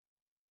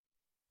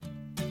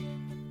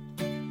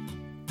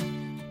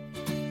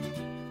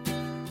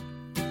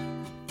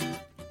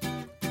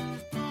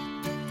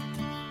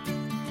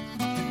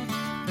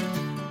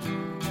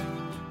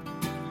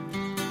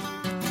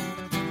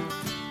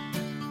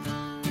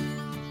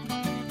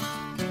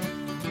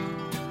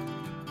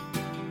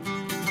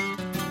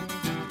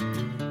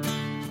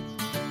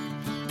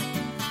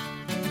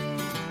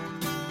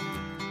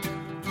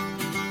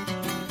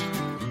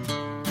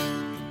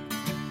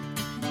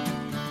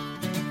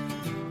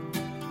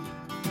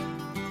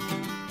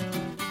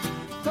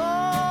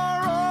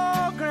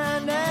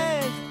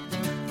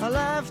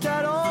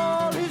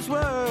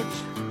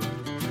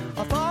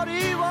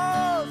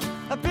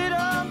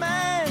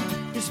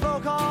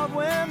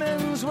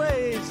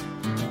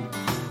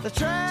the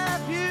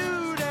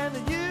tribute and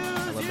the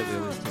I love that we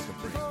always take a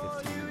break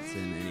 15 minutes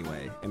in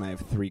anyway, and I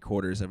have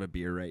 3/4 of a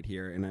beer right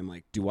here, and I'm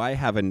like, do I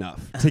have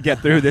enough to get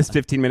through this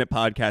 15-minute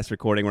podcast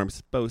recording where I'm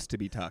supposed to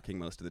be talking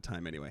most of the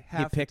time anyway?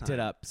 He picked it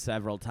up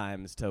several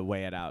times to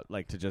weigh it out,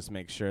 like to just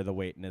make sure the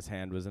weight in his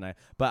hand was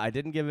but I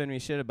didn't give any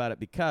shit about it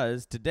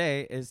because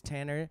today is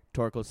Tanner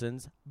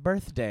Torkelson's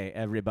birthday,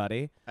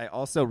 everybody. I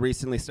also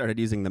recently started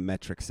using the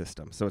metric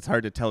system, so it's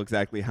hard to tell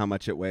exactly how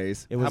much it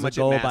weighs. It was how much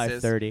a goal it by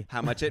masses, 30.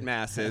 How much it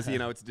masses. You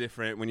know, it's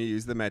different when you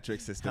use the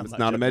metric system. How It's much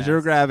not a it measure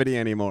of masses. gravity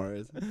anymore.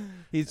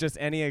 He's just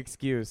any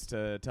excuse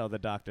to tell the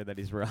doctor that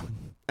he's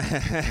wrong.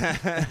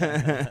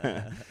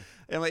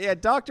 I'm like, yeah,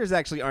 doctors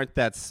actually aren't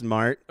that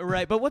smart.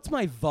 Right, but what's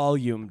my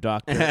volume,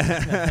 doctor?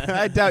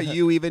 I doubt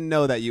you even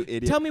know that, you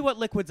idiot. Tell me what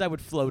liquids I would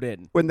float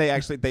in. When they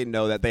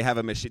know that they have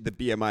a machine, the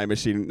BMI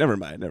machine. Never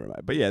mind.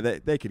 But yeah,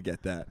 they could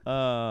get that.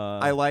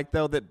 I like,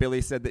 though, that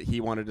Billy said that he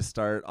wanted to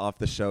start off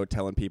the show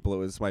telling people it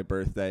was my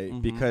birthday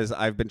because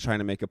I've been trying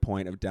to make a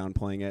point of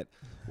downplaying it.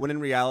 When in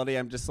reality,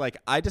 I'm just like,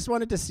 I just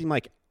wanted to seem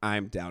like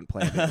I'm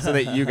downplaying it so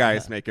that you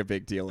guys make a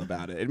big deal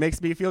about it. It makes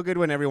me feel good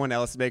when everyone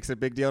else makes a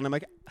big deal, and I'm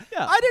like,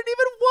 Yeah. I didn't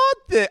even want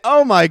this.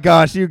 Oh my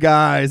gosh, you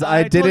guys,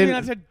 I told you didn't.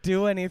 not to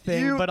do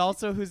anything, but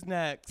also who's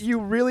next? You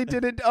really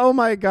didn't. Oh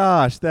my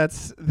gosh,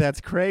 that's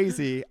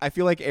crazy. I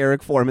feel like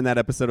Eric Foreman, that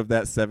episode of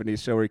That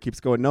 70s Show where he keeps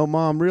going, no,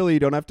 Mom, really, you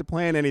don't have to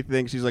plan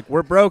anything. She's like,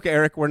 we're broke,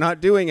 Eric. We're not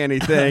doing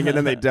anything. And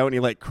then they don't, and he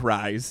like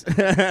cries.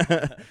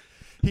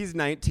 He's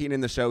 19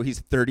 in the show. He's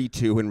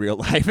 32 in real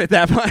life at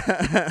that point.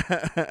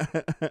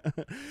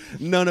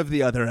 None of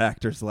the other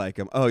actors like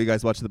him. Oh, you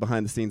guys watch the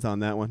behind the scenes on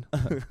that one?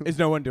 Is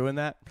no one doing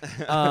that?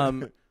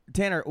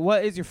 Tanner,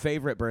 what is your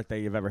favorite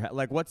birthday you've ever had?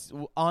 Like, what's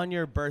on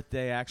your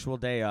birthday, actual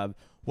day of,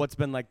 what's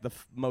been like the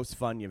most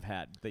fun you've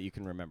had that you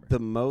can remember? The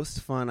most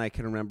fun I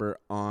can remember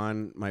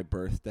on my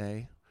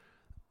birthday?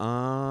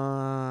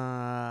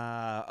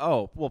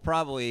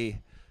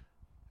 Probably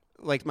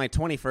like my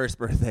 21st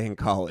birthday in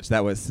college.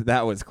 That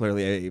was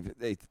clearly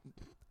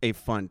a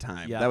fun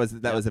time. Yeah.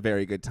 That was a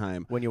very good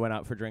time. When you went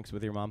out for drinks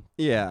with your mom?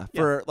 Yeah.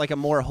 For like a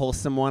more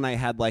wholesome one, I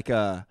had like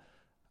a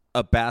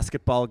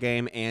basketball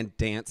game and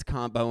dance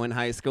combo in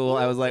high school.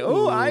 I was like,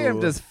 oh, I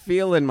am just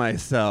feeling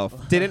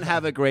myself. Didn't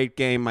have a great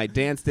game. My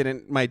date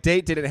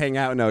didn't hang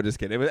out. No, just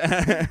kidding.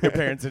 Your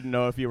parents didn't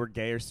know if you were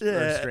gay or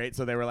straight,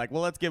 so they were like,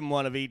 well, let's give them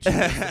one of each.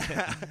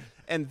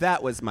 And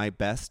that was my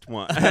best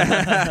one.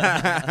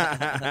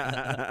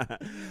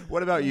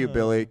 What about you,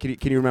 Billy?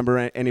 Can you remember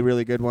any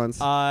really good ones?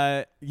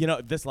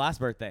 This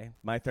last birthday,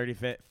 my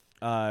 35th,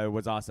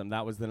 was awesome.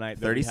 That was the night.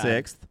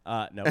 36th.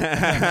 No.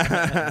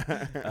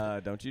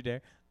 Don't you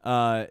dare.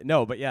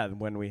 No, but yeah,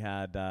 when we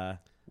had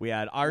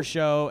our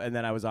show, and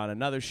then I was on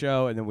another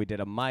show, and then we did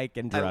a mic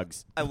and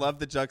drugs. I love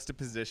the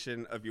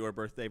juxtaposition of your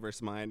birthday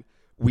versus mine.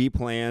 We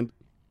planned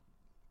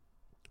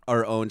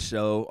our own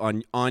show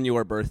on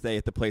your birthday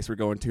at the place we're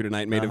going to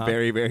tonight. Made a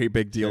very, very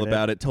big deal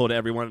about it. Told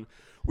everyone.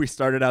 We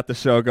started out the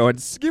show going,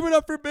 give it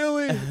up for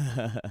Billy.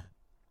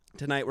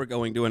 Tonight we're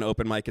going to an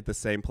open mic at the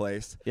same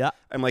place. Yeah.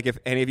 I'm like, if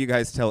any of you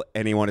guys tell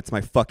anyone it's my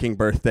fucking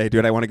birthday,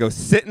 dude, I want to go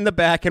sit in the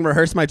back and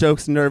rehearse my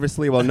jokes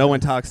nervously while no one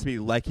talks to me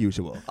like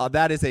usual.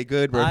 That is a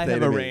good birthday. I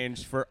have to me.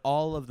 arranged for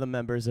all of the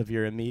members of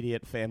your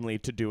immediate family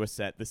to do a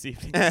set this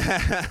evening.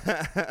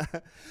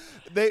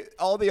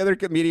 All the other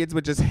comedians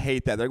would just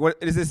hate that. They're like,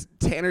 what is this,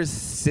 Tanner's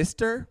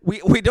sister?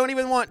 We don't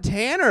even want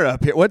Tanner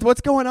up here.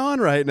 What's going on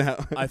right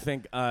now? I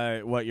think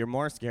what you're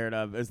more scared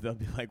of is they'll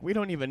be like, we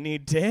don't even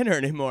need Tanner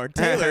anymore.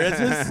 Taylor is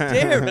hysterical.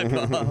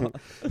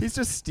 He's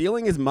just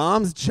stealing his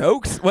mom's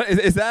jokes. What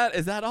is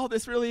that all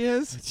this really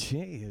is?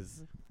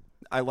 Jeez.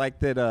 I like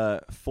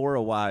that for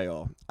a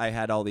while I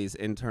had all these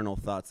internal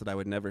thoughts that I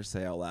would never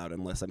say out loud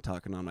unless I'm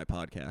talking on my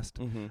podcast.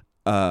 Mm-hmm.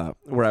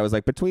 Where I was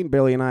like, between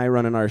Billy and I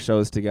running our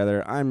shows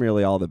together, I'm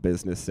really all the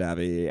business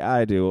savvy.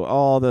 I do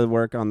all the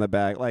work on the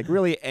back. Like,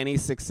 really, any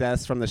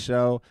success from the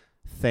show,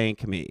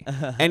 thank me.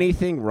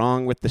 Anything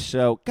wrong with the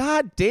show,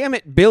 God damn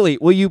it, Billy,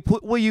 will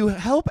you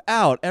help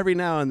out every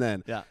now and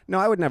then? Yeah. No,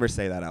 I would never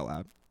say that out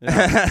loud.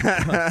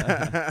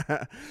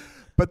 Yeah.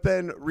 But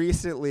then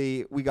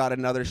recently we got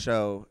another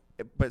show.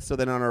 But so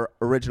then on our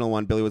original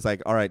one, Billy was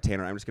like, all right,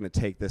 Tanner, I'm just going to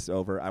take this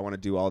over. I want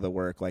to do all the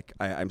work. Like,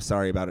 I'm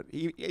sorry about it.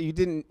 You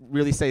didn't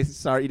really say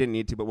sorry. You didn't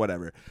need to, but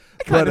whatever.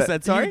 I kind of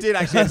said sorry. You did,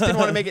 actually. I just didn't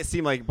want to make it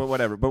seem like, but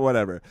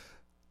whatever.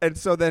 And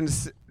so then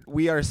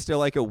we are still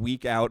like a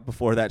week out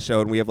before that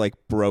show, and we have like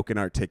broken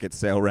our ticket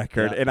sale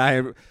record. Yeah. And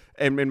I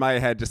am in my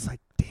head just like,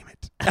 damn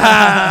it.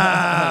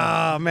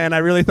 Man, I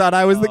really thought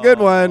I was the good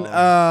one. He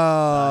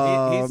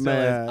still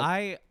man. is.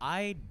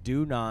 I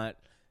do not,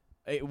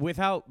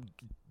 without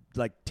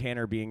like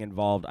Tanner being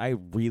involved, I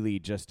really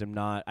just am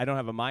not. I don't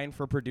have a mind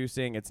for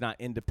producing. It's not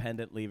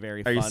independently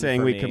very fun. Are you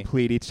saying for we me.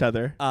 complete each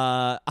other?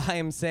 I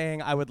am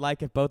saying I would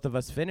like if both of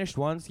us finished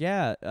ones.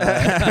 Yeah.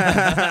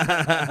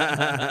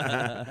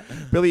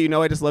 Billy, you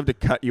know I just love to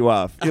cut you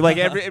off. Like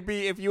it'd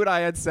be if you and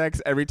I had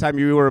sex, every time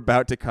you were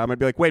about to come, I'd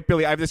be like, "Wait,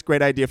 Billy, I have this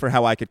great idea for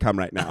how I could come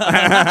right now."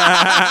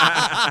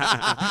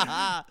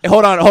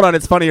 Hold on,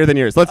 it's funnier than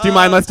yours. Let's do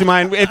mine.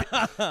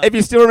 If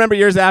you still remember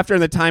yours after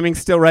and the timing's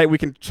still right, we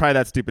can try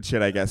that stupid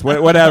shit, I guess.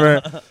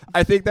 Whatever.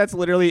 I think that's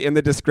literally in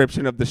the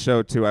description of the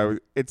show too.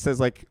 It says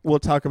like we'll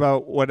talk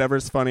about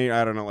whatever's funny.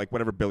 I don't know, like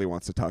whatever Billy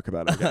wants to talk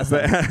about, I guess.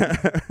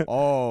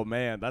 Oh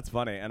man, that's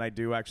funny, and I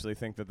do actually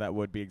think that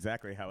would be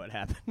exactly how it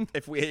happened.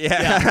 If we,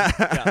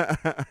 yeah.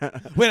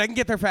 Wait, I can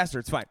get there faster.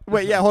 It's fine.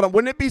 Wait, yeah, hold on.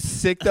 Wouldn't it be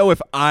sick though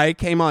if I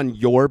came on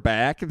your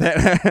back?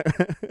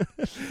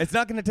 It's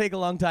not going to take a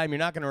long time. You're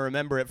not going to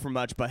remember it for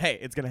much, but hey,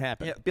 it's going to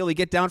happen. Yeah, Billy,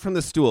 get down from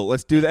the stool.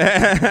 Let's do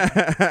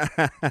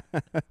that.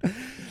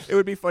 It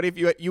would be funny if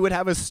you would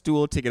have a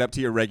stool to get up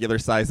to your regular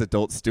size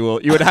adult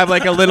stool. You would have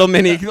like a little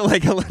mini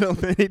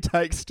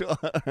tyke stool.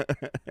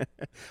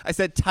 I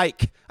said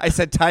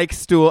tyke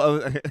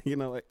stool. You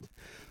know, like.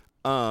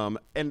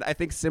 And I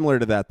think similar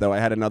to that though, I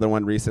had another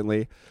one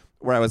recently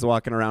where I was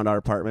walking around our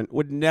apartment.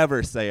 Would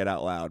never say it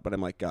out loud, but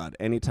I'm like, God,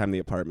 anytime the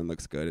apartment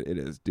looks good, it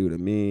is due to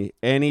me.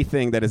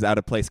 Anything that is out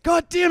of place,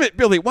 God damn it,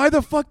 Billy, why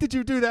the fuck did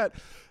you do that?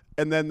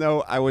 And then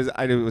though I was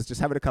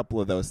just having a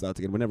couple of those thoughts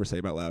again. Would never say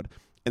them out loud.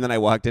 And then I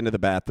walked into the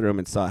bathroom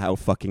and saw how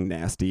fucking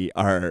nasty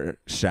our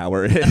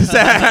shower is.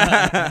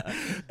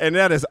 And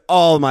that is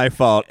all my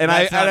fault. And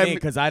that's not me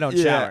because I don't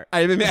shower.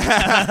 And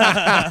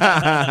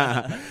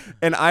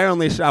I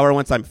only shower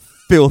once I'm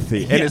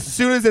filthy. And as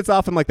soon as it's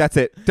off, I'm like, that's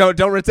it. Don't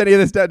rinse any of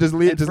this down. Just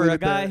leave. And just for leave a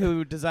it guy there.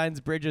 who designs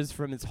bridges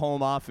from his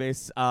home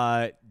office,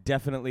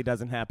 definitely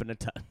doesn't happen a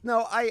ton.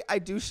 No, I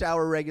do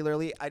shower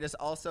regularly. I just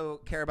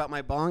also care about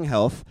my bong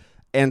health.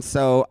 And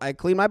so I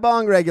clean my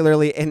bong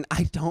regularly, and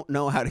I don't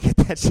know how to get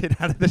that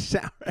shit out of the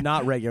shower.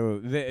 Not regular.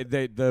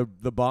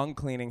 The bong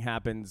cleaning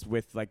happens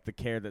with like the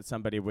care that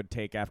somebody would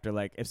take after,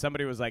 like, if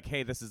somebody was like,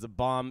 hey, this is a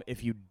bomb.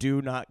 If you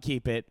do not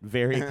keep it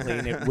very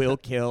clean, it will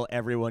kill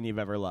everyone you've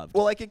ever loved.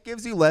 Well, like it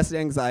gives you less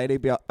anxiety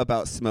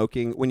about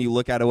smoking when you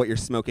look at what you're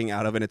smoking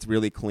out of and it's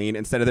really clean,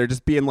 instead of there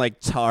just being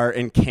like tar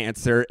and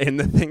cancer in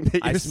the thing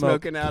that you're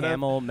smoking out of.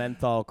 Camel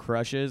menthol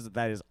crushes.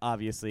 That is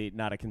obviously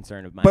not a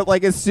concern of mine. But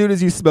like as soon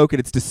as you smoke it,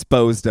 it's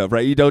disposed of,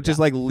 right? You don't just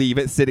like leave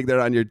it sitting there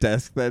on your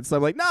desk. So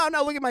I'm like, no,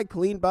 look at my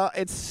clean bottle.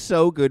 It's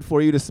so good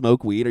for you to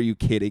smoke weed. Are you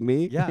kidding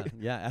me? Yeah,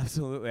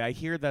 absolutely. I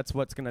hear that's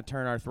what's going to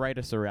turn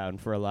arthritis around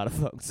for a lot of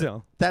folks.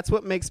 So that's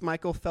what makes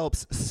Michael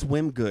Phelps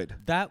swim good.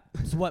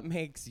 That's what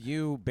makes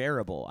you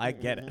bearable. I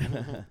get it.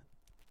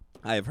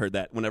 I have heard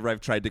that. Whenever I've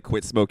tried to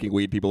quit smoking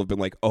weed, people have been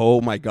like,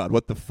 oh my God,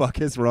 what the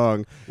fuck is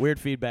wrong? Weird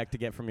feedback to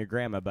get from your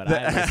grandma, but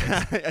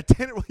I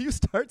listen. Will you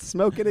start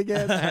smoking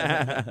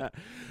again?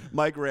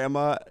 My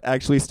grandma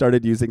actually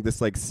started using this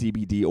like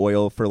CBD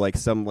oil for like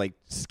some like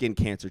skin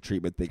cancer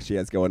treatment thing she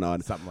has going on.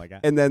 Something like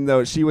that. And then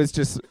though she was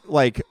just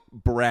like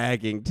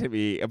bragging to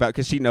me about,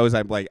 because she knows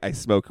I'm like, I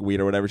smoke weed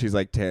or whatever. She's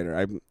like, Tanner,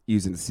 I'm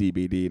using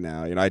CBD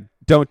now. You know, I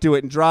don't do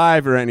it and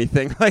drive or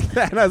anything like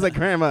that. And I was like,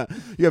 Grandma,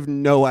 you have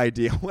no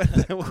idea what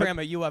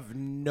Grandma, you have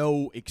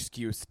no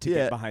excuse to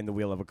get behind the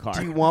wheel of a car.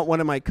 Do you want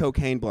one of my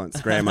cocaine blunts,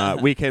 Grandma?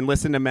 We can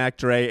listen to Mac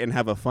Dre and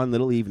have a fun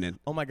little evening.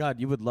 Oh my God,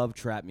 you would love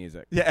trap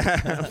music.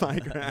 Yeah, my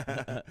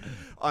grandma.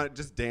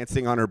 Just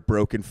dancing on her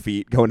broken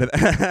feet, going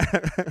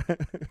to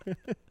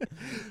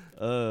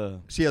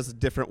She has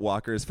different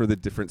walkers for the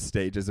different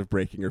stages of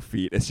breaking her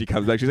feet. As she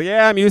comes back, she's like,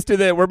 yeah, I'm used to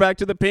that. We're back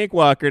to the pink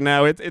walker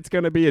now. It's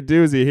going to be a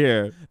doozy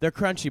here. They're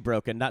crunchy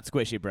broken, not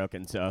squishy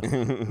broken, so.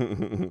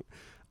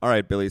 All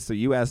right, Billy, so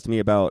you asked me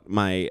about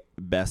my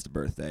best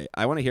birthday.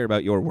 I want to hear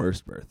about your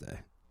worst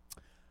birthday.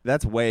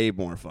 That's way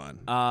more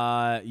fun.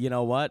 You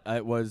know what?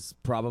 It was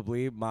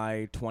probably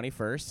my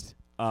 21st.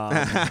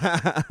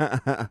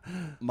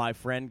 My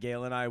friend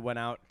Gail and I went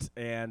out,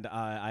 and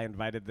I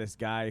invited this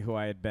guy who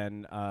I had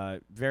been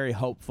very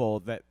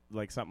hopeful that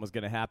like something was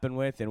going to happen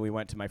with, and we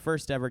went to my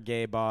first ever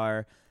gay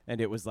bar,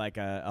 and it was like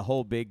a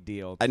whole big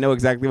deal. I know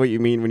exactly what you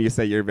mean when you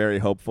say you're very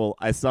hopeful.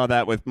 I saw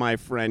that with my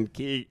friend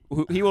Key,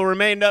 who he will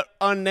remain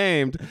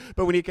unnamed,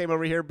 but when he came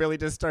over here, Billy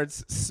just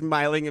starts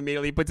smiling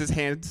immediately, puts his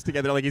hands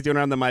together like he's doing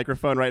around the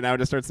microphone right now, and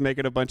just starts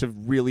making a bunch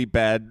of really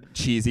bad,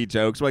 cheesy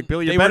jokes. We're like,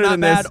 Billy, you're better than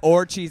this. They were not bad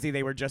or cheesy.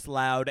 They were just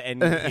loud and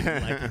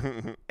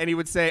like. And he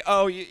would say,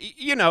 oh,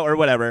 you know, or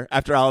whatever.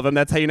 After all of them,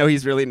 that's how you know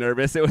he's really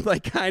nervous. It would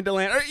like kind of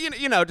land, or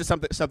you know, just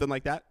something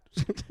like that.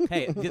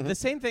 Hey, the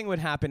same thing would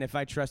happen if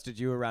I trusted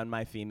you around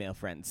my female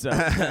friends. So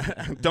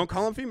don't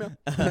call them female.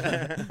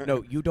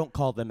 No, you don't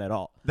call them at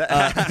all.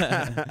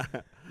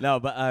 No,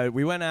 but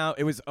we went out.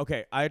 It was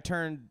okay. I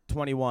turned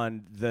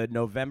 21 the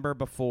November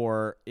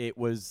before. It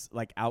was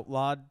like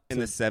outlawed in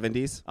the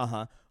 70s.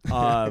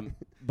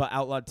 But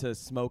outlawed to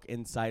smoke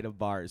inside of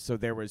bars. So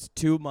there was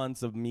 2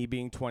 months of me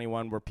being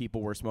 21 where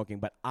people were smoking,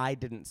 but I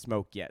didn't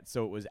smoke yet.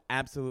 So it was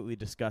absolutely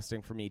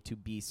disgusting for me to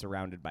be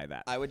surrounded by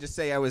that. I would just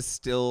say I was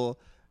still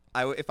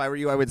If I were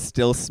you, I would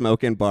still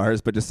smoke in bars,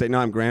 but just say, no,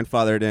 I'm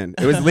grandfathered in.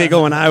 It was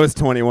legal when I was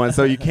 21,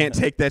 so you can't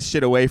take that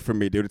shit away from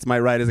me, dude. It's my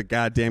right as a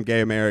goddamn gay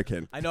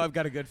American. I know I've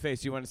got a good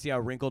face. You want to see how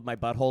wrinkled my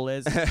butthole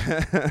is?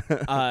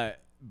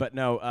 But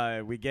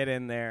no, we get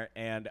in there,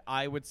 and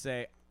I would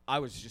say I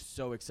was just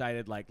so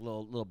excited, like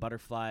little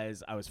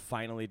butterflies. I was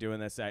finally doing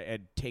this. I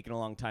had taken a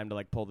long time to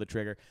like pull the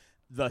trigger.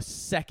 The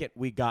second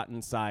we got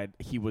inside,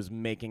 he was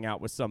making out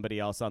with somebody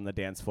else on the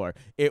dance floor.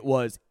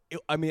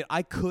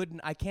 I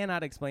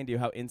cannot explain to you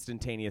how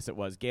instantaneous it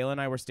was. Gail and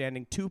I were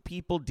standing 2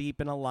 people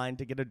deep in a line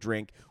to get a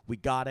drink. We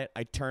got it.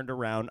 I turned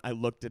around. I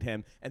looked at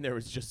him, and there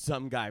was just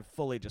some guy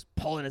fully just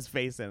pulling his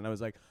face in. And I was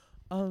like,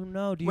 oh,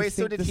 no. Do you Wait,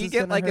 think so did this he is get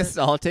gonna like hurt?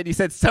 assaulted? You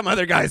said some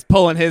other guy's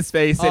pulling his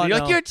face in. Oh, You're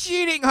no. like, you're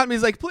cheating on me.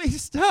 He's like, please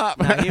stop.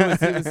 No, he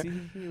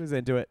was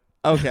into it.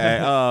 Okay.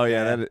 Oh,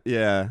 yeah.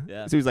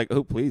 Yeah. So he's like,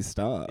 oh, please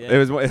stop. Yeah. It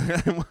was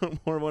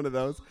more one of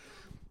those.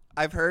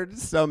 I've heard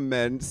some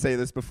men say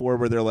this before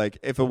where they're like,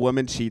 if a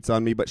woman cheats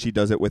on me, but she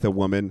does it with a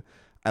woman,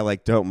 I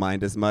like don't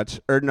mind as much.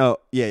 Or no.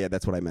 Yeah,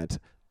 that's what I meant.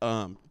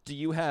 Do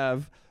you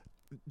have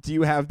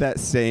that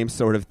same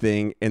sort of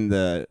thing in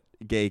the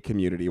gay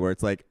community where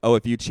it's like, oh,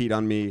 if you cheat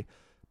on me,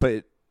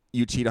 but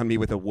you cheat on me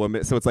with a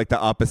woman, so it's like the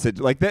opposite,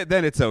 like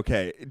then it's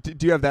okay.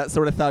 Do you have that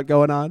sort of thought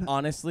going on?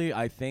 Honestly,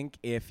 I think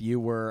if you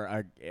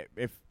were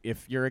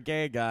if you're a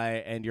gay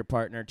guy and your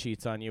partner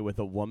cheats on you with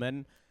a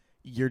woman,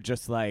 you're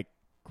just like,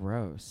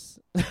 gross.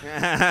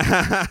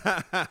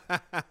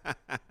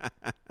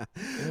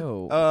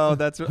 Ew. Oh,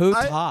 that's who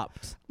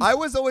topped. I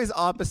was always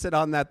opposite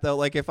on that though.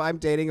 Like if I'm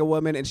dating a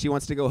woman and she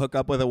wants to go hook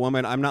up with a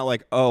woman, I'm not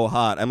like, oh,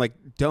 hot. I'm like,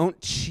 don't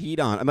cheat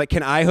on. I'm like,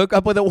 can I hook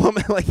up with a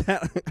woman like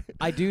that?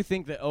 I do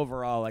think that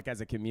overall, like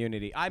as a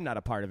community, I'm not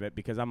a part of it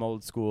because I'm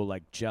old school,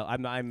 like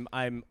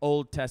I'm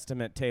Old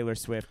Testament Taylor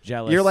Swift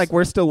jealous. You're like,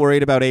 we're still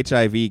worried about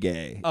HIV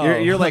gay. Oh.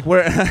 You're like,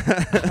 we're.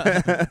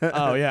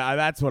 Oh yeah,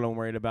 that's what I'm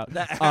worried about.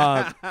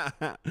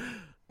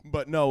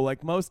 But no,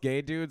 like most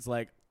gay dudes,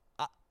 like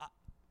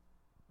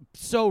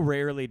so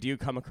rarely do you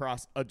come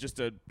across just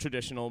a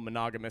traditional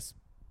monogamous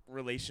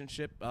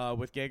relationship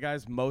with gay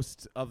guys.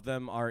 Most of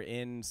them are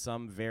in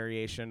some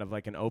variation of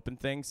like an open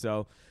thing.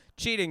 So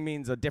cheating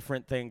means a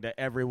different thing to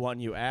everyone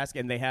you ask,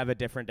 and they have a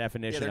different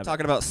definition. Yeah, they're of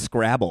talking about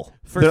Scrabble.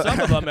 For some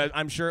of them,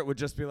 I'm sure it would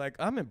just be like,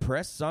 I'm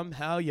impressed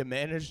somehow you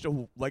managed a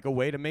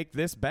way to make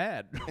this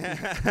bad.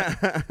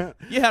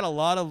 You had a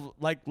lot of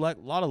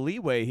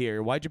leeway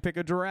here. Why'd you pick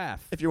a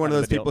giraffe? If you're one of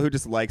those people who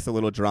just likes a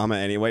little drama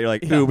anyway, you're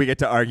like, ooh, we get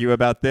to argue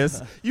about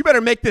this. You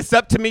better make this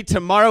up to me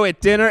tomorrow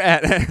at dinner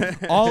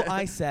at... All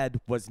I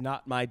said was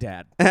not my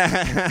dad.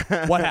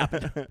 What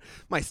happened?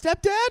 My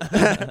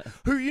stepdad?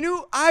 Who you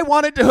knew I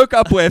wanted to hook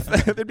up with.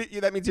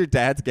 That means your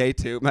dad's gay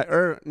too.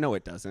 No,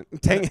 it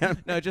doesn't. Dang it.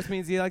 No, it just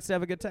means he likes to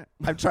have a good time.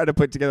 I'm trying to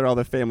put together all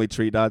the family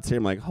tree dots here.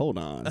 I'm like, hold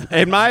on.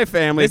 In my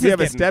family, if you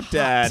have a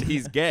stepdad, hot.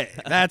 he's gay.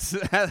 That's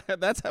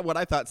what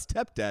I thought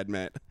stepdad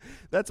meant.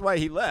 That's why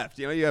he left.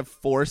 You know, you have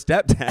 4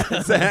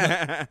 stepdads.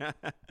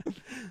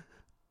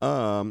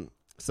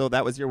 So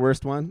that was your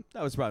worst one?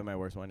 That was probably my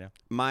worst one, yeah.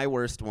 My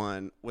worst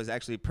one was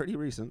actually pretty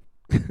recent.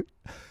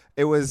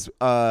 It was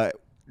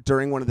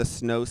during one of the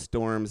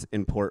snowstorms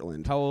in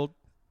Portland. How old?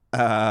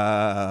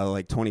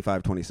 Like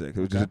 25, 26.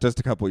 It was just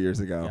a couple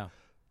years ago. Yeah.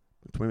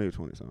 Maybe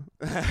 20 something.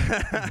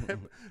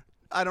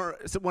 I don't.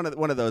 So one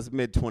of those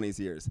mid-20s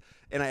years,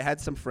 and I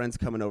had some friends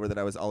coming over that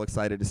I was all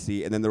excited to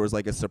see, and then there was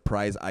like a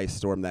surprise ice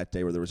storm that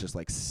day where there was just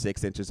like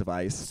 6 inches of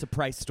ice.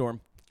 Surprise storm.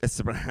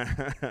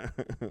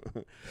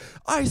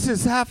 Ice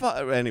is half.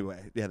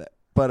 Anyway, yeah.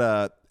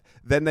 But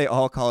then they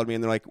all called me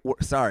and they're like,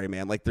 "Sorry,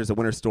 man. Like, there's a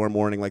winter storm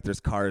warning. Like,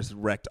 there's cars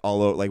wrecked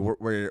all over. Like,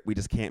 we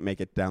just can't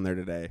make it down there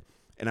today."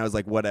 And I was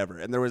like, whatever.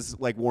 And there was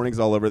like warnings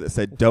all over that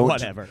said,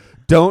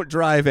 don't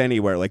drive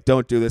anywhere. Like,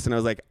 don't do this. And I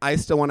was like, I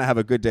still want to have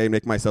a good day and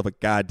make myself a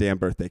goddamn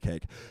birthday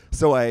cake.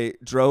 So I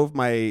drove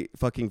my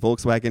fucking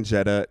Volkswagen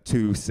Jetta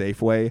to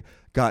Safeway,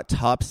 got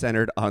top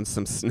centered on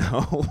some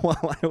snow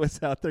while I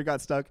was out there,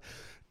 got stuck.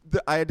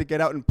 I had to get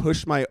out and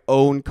push my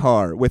own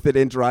car with it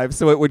in drive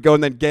so it would go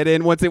and then get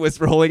in once it was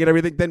rolling and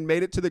everything. Then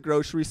made it to the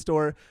grocery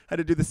store, had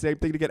to do the same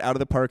thing to get out of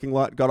the parking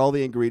lot, got all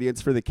the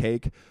ingredients for the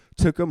cake,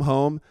 took them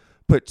home.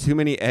 Put too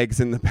many eggs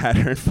in the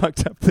batter and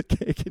fucked up the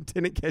cake and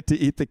didn't get to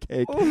eat the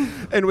cake.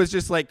 And was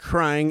just like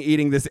crying,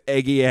 eating this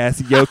eggy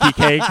ass yolky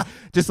cake,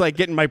 just like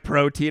getting my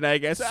protein, I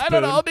guess. I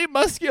don't know, I'll be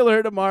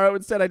muscular tomorrow.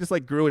 Instead, I just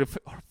like grew a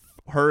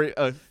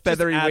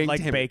feathery just add winged like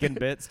hammock. bacon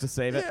bits to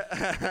save it.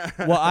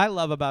 What I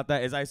love about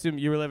that is I assume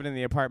you were living in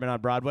the apartment on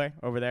Broadway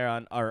over there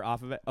or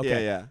off of it.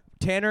 Okay. Yeah.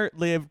 Tanner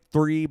lived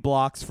 3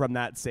 blocks from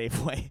that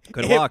Safeway.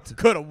 Could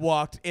have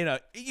walked in a.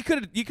 You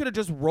could have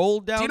just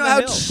rolled down. Do you know the how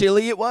hill.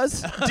 chilly it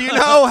was? Do you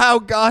know how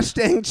gosh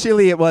dang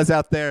chilly it was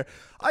out there?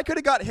 I could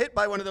have got hit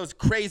by one of those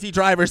crazy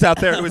drivers out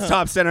there who was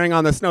top centering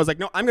on the snow. I was like,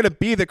 no, I'm going to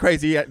be the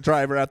crazy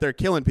driver out there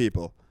killing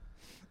people.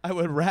 I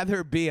would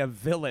rather be a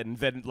villain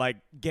than like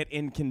get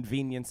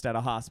inconvenienced at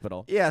a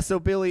hospital. Yeah, so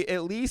Billy,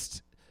 at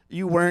least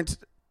you weren't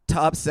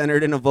top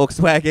centered in a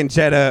Volkswagen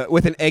Jetta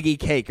with an eggy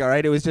cake, all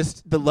right? It was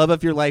just the love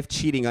of your life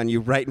cheating on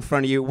you right in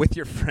front of you with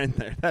your friend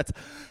there. That's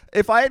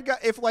if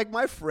like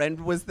my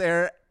friend was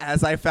there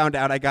as I found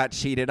out I got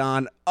cheated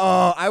on,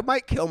 I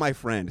might kill my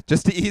friend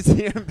just to ease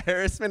the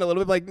embarrassment a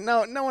little bit. Like,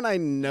 no one I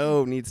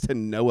know needs to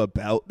know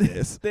about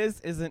this.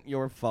 This isn't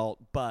your fault,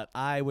 but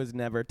I was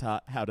never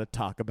taught how to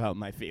talk about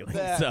my feelings.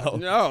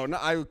 No,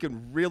 I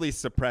can really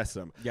suppress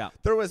them. Yeah.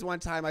 There was one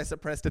time I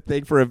suppressed a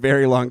thing for a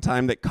very long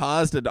time that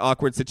caused an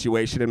awkward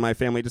situation in my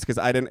family just because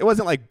it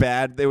wasn't like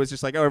bad. It was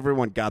just like,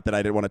 everyone got that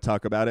I didn't want to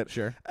talk about it.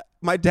 Sure.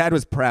 My dad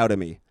was proud of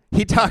me.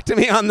 He talked to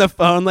me on the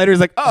phone later.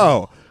 He's like,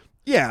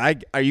 yeah,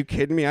 are you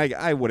kidding me?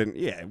 I wouldn't.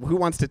 Yeah, who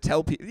wants to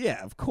tell people?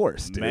 Yeah, of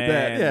course, dude.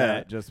 Man, yeah.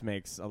 that just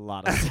makes a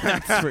lot of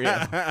sense for you.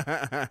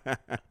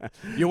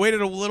 You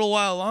waited a little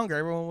while longer.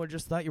 Everyone would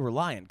just thought you were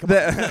lying. Come on.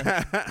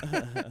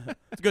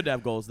 It's good to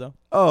have goals, though.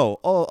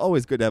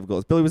 Always good to have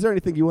goals. Billy, was there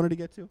anything you wanted to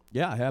get to?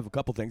 Yeah, I have a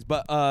couple things.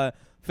 But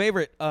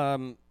favorite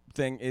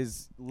thing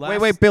is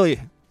Wait, Billy.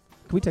 Can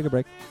we take a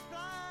break?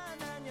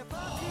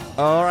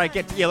 All right,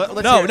 let's hear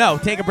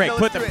it. Take a break. No,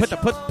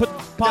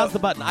 Pause the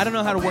button. I don't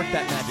know how to work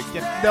that magic.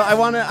 No, I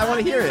want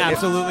to hear it.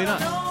 Absolutely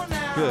not.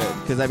 Good,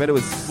 because I bet it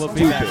was We'll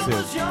stupid. be back soon.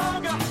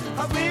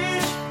 I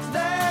wish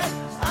that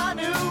I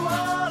knew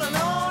what I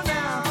know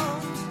now.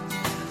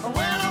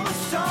 When I was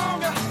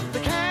stronger,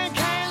 the can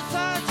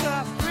such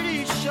a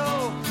pretty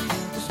show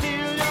to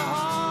steal your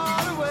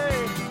heart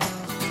away.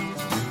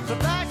 The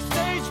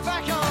backstage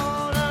back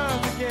on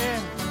earth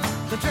again.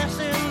 The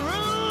dressing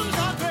rooms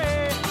are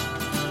great.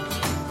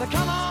 They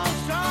come on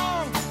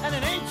strong, and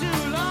it ain't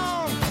too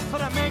long,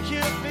 but I make you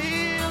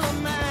feel a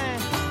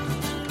man.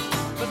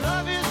 But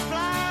love is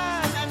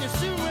blind, and you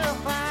soon will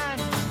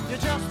find you're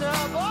just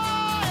a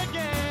boy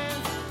again.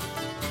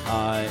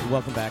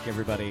 Welcome back,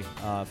 everybody,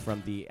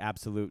 from the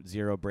absolute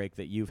zero break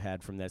that you've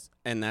had from this.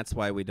 And that's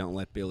why we don't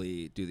let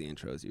Billy do the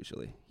intros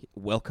usually.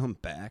 Welcome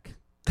back.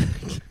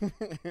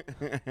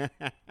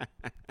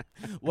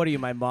 What are you,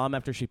 my mom,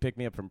 after she picked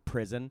me up from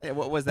prison? Hey,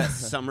 what was that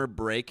summer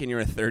break and you're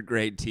a third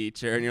grade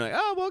teacher and you're like,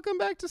 welcome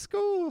back to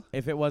school.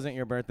 If it wasn't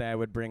your birthday, I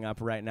would bring up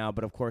right now,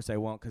 but of course I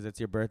won't because it's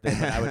your birthday.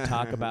 But I would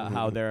talk about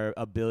how there are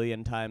a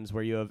billion times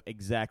where you have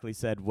exactly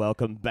said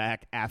welcome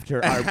back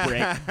after our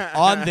break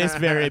on this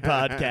very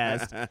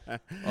podcast.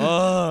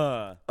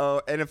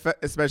 Oh, and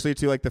especially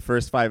to like the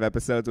first 5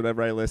 episodes,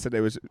 whenever I listened,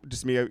 it was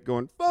just me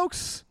going,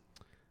 folks,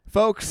 you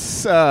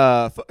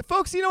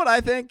know what I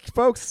think,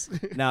 folks?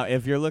 Now,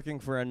 if you're looking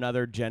for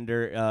another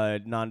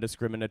gender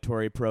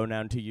non-discriminatory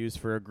pronoun to use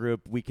for a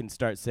group, we can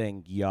start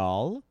saying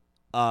y'all.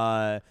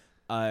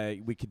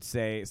 We could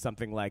say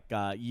something like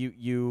what am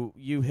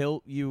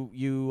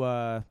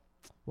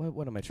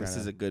I trying to? This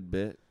is a good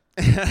bit.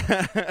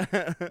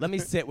 Let me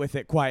sit with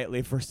it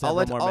quietly for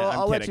several more minutes.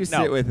 I'll let you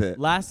sit with it.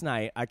 Last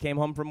night, I came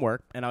home from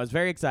work, and I was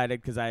very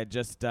excited because I had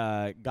just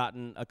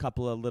gotten a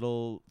couple of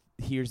little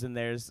here's and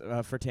there's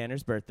for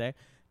Tanner's birthday,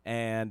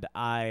 and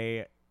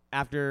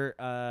after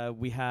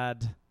we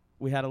had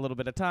a little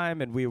bit of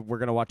time, and we were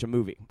gonna watch a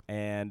movie,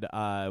 and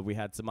we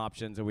had some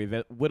options, and we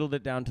whittled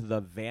it down to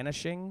The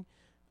Vanishing.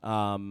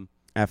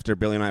 After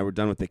Billy and I were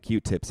done with the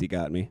Q-tips he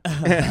got me.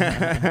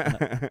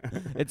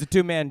 It's a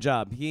 2-man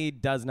job. He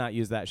does not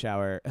use that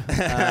shower.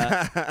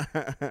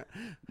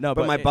 No,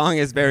 but my bong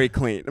is very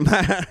clean.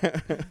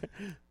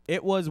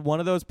 It was one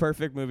of those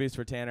perfect movies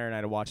for Tanner and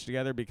I to watch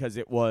together because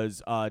it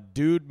was a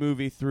dude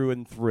movie through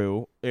and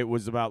through. It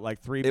was about like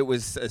It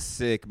was a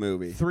sick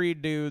movie. 3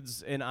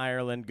 dudes in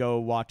Ireland go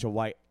watch a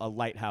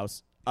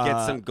lighthouse.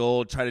 Get some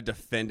gold, try to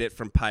defend it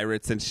from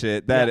pirates and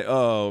shit.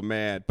 Oh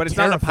man! But it's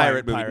not a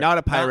pirate movie. Not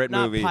a pirate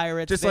movie. Not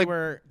pirates. Just they like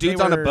were, dudes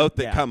they on were, a boat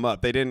that come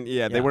up. They didn't.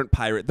 Yeah, they weren't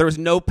pirate. There was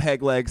no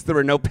peg legs. There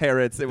were no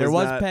parrots. There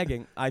was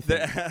pegging. I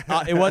think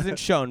it wasn't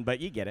shown,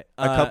 but you get it.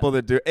 A couple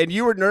that do. And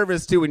you were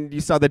nervous too when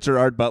you saw that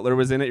Gerard Butler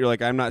was in it. You're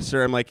like, I'm not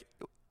sure. I'm like,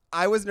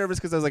 I was nervous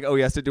because I was like,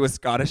 he has to do a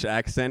Scottish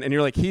accent, and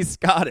you're like, he's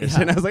Scottish,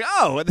 and I was like,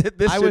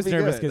 this. I was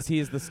nervous because he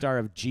is the star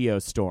of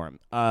Geostorm.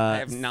 I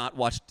have not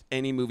watched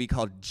any movie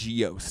called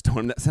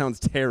Geostorm. That sounds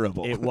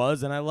terrible. It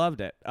was, and I loved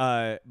it.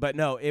 But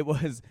no, it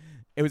was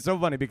so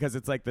funny because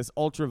it's like this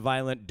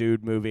ultra-violent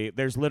dude movie.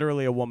 There's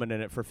literally a woman in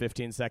it for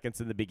 15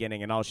 seconds in the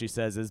beginning, and all she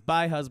says is,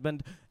 bye,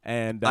 husband.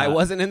 And I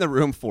wasn't in the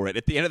room for it.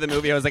 At the end of the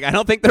movie, I was like, I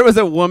don't think there was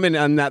a woman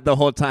on that the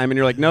whole time. And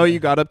you're like, no, you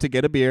got up to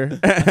get a beer.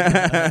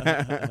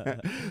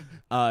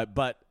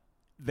 But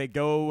they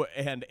go,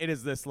 and it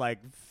is this like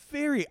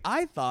very,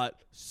 I thought,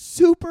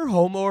 super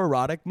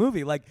homoerotic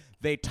movie. Like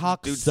they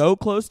talk so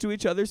close to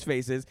each other's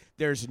faces.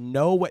 There's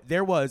no way.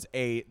 There was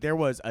a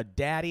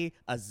daddy,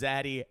 a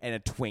zaddy, and a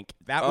twink.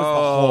 That was the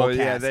whole cast.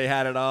 Yeah, they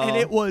had it all, and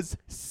it was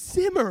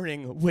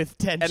simmering with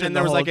tension. And then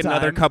there was like time.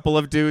 another couple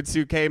of dudes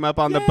who came up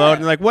on the boat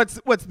and like, what's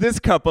this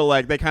couple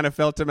like? They kind of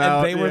felt him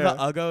out. And they were the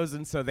uggos,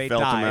 and so they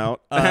felt died. Him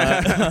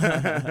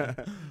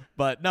out.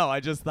 But no, I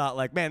just thought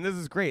like, man, this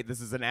is great.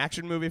 This is an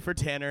action movie for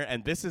Tanner,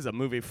 and this is a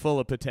movie full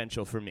of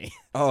potential for me.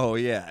 Oh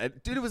yeah,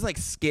 dude, it was like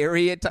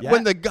scary at times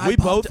when the guy we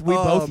both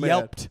man.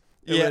 yelped.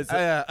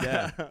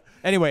 Yeah.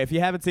 Anyway, if you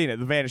haven't seen it,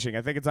 The Vanishing,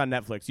 I think it's on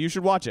Netflix. You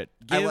should watch it.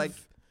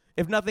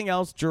 If nothing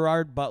else,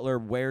 Gerard Butler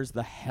wears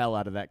the hell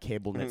out of that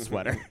cable knit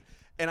sweater.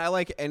 And I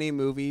like any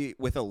movie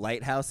with a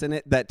lighthouse in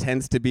it. That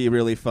tends to be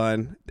really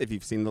fun. If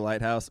you've seen The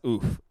Lighthouse,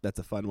 oof, that's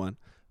a fun one.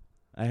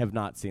 I have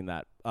not seen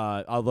that,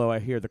 although I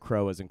hear The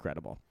Crow is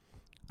incredible.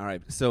 All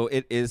right, so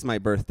it is my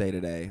birthday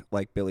today,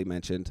 like Billy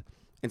mentioned.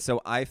 And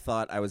so I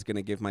thought I was going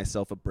to give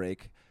myself a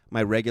break.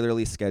 My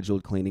regularly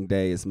scheduled cleaning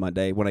day is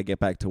Monday. When I get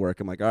back to work,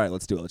 I'm like, all right,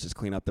 let's do it. Let's just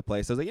clean up the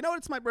place. I was like, you know what?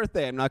 It's my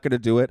birthday. I'm not going to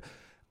do it.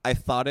 I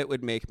thought it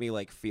would make me,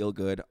 like, feel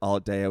good all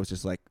day. I was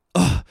just like,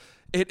 ugh.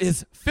 It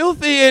is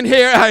filthy in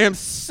here. I am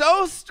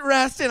so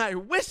stressed, and I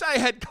wish I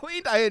had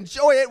cleaned. I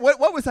enjoy it.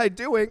 What was I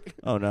doing?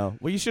 Oh, no.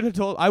 Well, you should have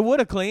told. I would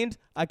have cleaned.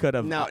 I could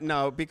have.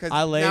 No, because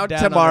I laid now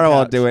down tomorrow on the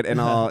I'll couch. do it, and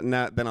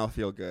then I'll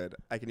feel good.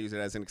 I can use it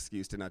as an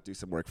excuse to not do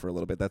some work for a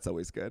little bit. That's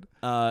always good.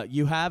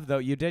 You have, though.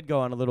 You did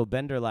go on a little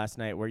bender last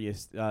night where you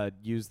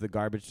used the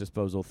garbage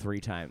disposal 3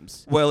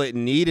 times. Well, it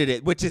needed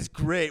it, which is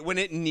great. When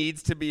it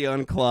needs to be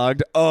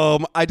unclogged,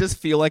 I just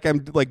feel like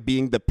I'm like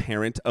being the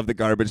parent of the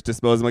garbage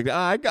disposal. I'm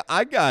like,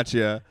 I got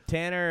you.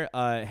 Tanner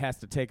has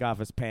to take off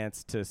his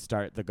pants to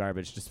start the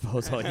garbage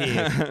disposal. He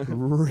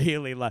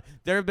really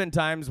there have been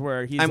times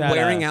where I'm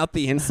wearing out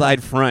the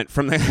inside front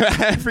from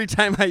every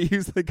time I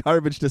use the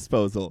garbage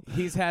disposal.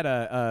 He's had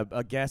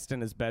a guest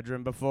in his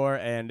bedroom before,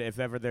 and if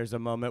ever there's a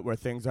moment where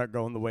things aren't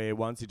going the way he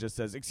wants, he just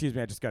says, "Excuse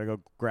me, I just gotta go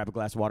grab a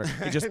glass of water."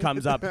 He just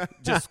comes up,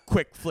 just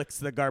quick flicks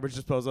the garbage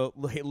disposal,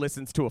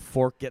 listens to a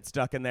fork get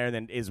stuck in there, and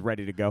then is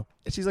ready to go.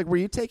 She's like, "Were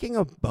you taking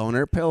a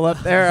boner pill up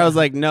there?" I was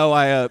like, "No,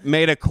 I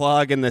made a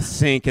clog in the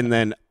sink and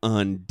then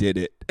undid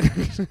it."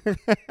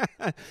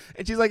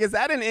 And she's like, "Is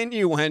that an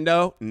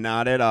innuendo?"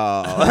 Not at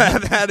all.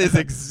 That is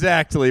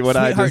exactly what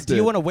I just did. Do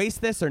you want to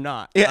waste this or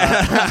not?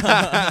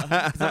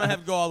 Yeah. 'Cause I don't have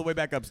to go all the way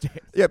back upstairs.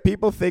 Yeah,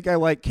 people think I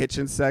like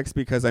kitchen sex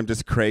because I'm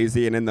just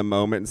crazy and in the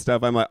moment and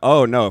stuff. I'm like,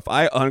 oh, no, if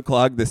I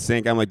unclog the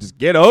sink, I'm like, just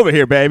get over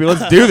here, baby.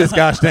 Let's do this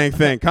gosh dang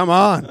thing. Come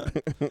on.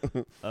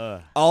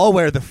 I'll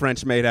wear the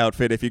French maid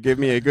outfit if you give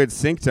me a good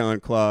sink to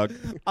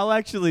unclog. I'll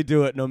actually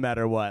do it no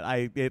matter what.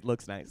 It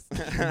looks nice.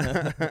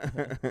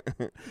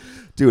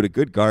 Dude, a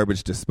good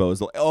garbage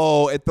disposal.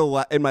 Oh,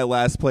 in my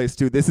last place,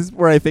 too. This is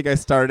where I think I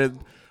started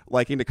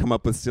liking to come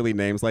up with silly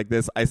names like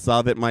this. I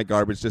saw that my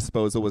garbage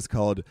disposal was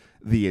called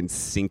the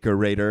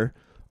Incinerator.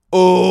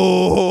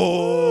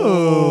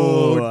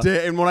 Oh,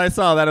 and when I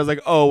saw that, I was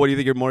like, oh, what do you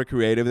think? You're more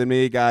creative than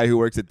me, guy who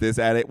works at this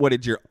attic? What,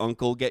 did your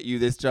uncle get you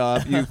this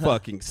job? You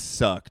fucking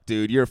suck,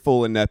 dude. You're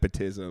full of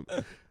nepotism.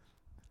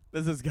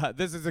 This is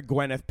a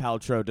Gwyneth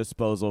Paltrow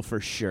disposal for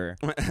sure.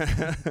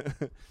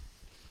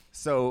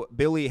 So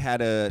Billy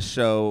had a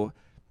show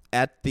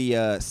at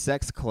the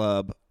sex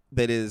club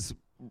that is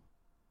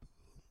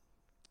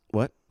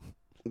what?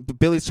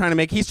 Billy's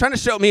he's trying to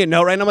show me a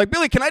note, right? And I'm like,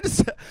 Billy,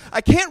 I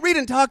can't read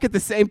and talk at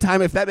the same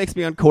time. If that makes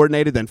me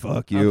uncoordinated, then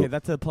fuck you. Okay,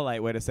 that's a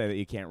polite way to say that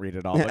you can't read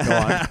it all, but go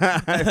on.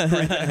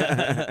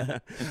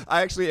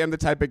 I actually am the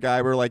type of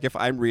guy where, like, if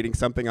I'm reading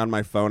something on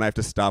my phone, I have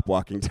to stop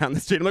walking down the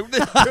street. I'm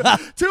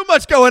like, too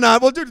much going on.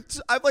 Well, dude,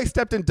 I've, like,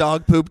 stepped in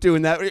dog poop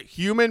doing that.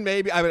 Human,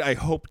 maybe. I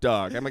hope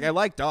dog. I'm like, I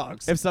like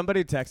dogs. If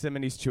somebody texts him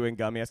and he's chewing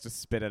gum, he has to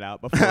spit it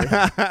out before he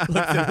looks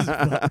at his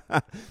phone.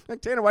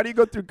 Like, Tanner, why do you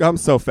go through gum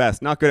so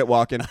fast? Not good at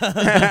walking.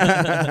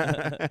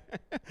 What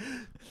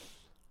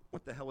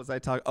the hell was I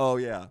talking? Oh,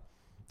 yeah.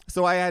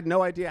 So I had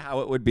no idea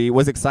how it would be,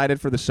 was excited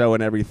for the show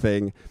and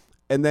everything.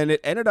 And then it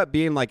ended up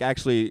being, like,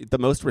 actually the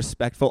most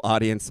respectful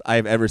audience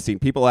I've ever seen.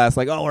 People ask,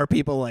 like, oh, are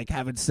people, like,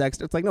 having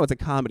sex? It's like, no, it's a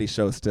comedy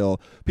show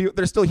still.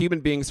 They're still human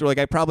beings who are like,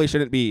 I probably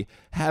shouldn't be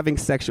having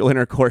sexual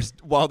intercourse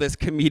while this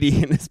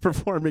comedian is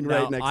performing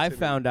right next to me. I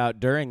found out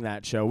during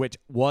that show, which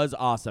was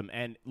awesome.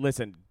 And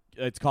listen,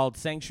 it's called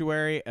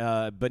Sanctuary.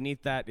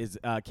 Beneath that is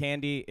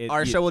Candy.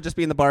 Our show will just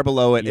be in the bar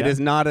below it. Yeah. It is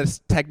not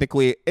it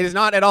is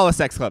not at all a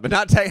sex club.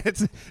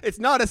 It's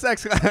not a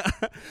sex club.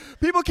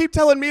 People keep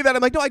telling me that.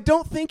 I'm like, no, I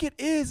don't think it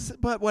is,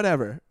 but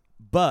whatever.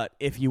 But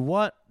if you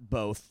want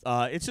both,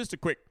 it's just a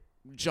quick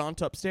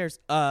jaunt upstairs.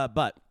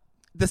 But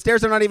the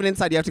stairs are not even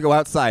inside. You have to go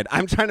outside.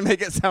 I'm trying to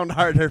make it sound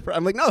harder.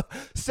 I'm like, no,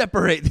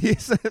 separate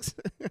these.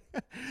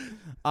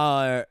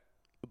 But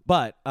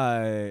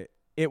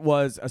it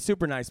was a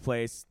super nice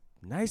place.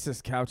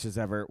 Nicest couches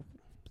ever.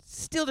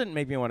 Still didn't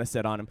make me want to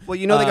sit on them. Well,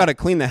 you know they got to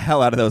clean the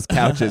hell out of those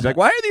couches. Like,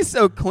 why are these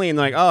so clean?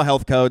 They're like, oh,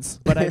 health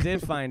codes. But I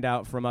did find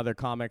out from other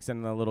comics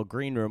in the little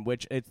green room,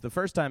 which it's the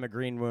first time a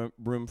green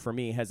room for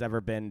me has ever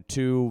been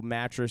 2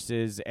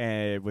 mattresses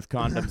with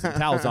condoms and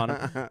towels on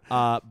them.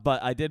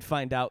 But I did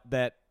find out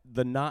that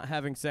the not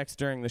having sex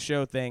during the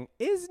show thing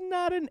is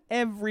not an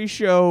every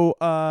show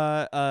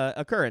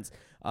occurrence.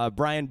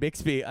 Brian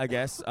Bixby, I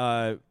guess.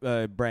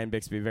 Brian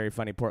Bixby, very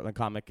funny Portland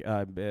comic,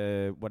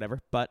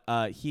 whatever. But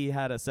he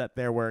had a set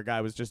there where a guy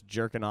was just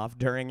jerking off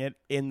during it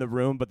in the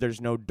room, but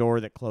there's no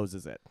door that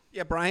closes it.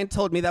 Yeah, Brian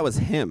told me that was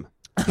him.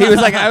 He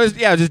was like, I was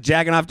just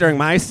jacking off during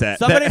my set.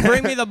 Somebody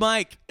bring me the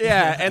mic.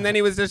 Yeah, and then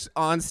he was just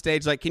on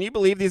stage like, can you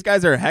believe these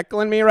guys are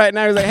heckling me right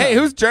now? He was like, hey,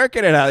 who's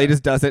jerking it out? He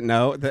just doesn't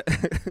know.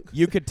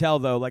 You could tell,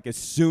 though, like as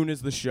soon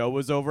as the show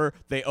was over,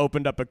 they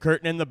opened up a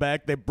curtain in the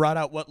back. They brought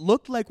out what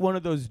looked like one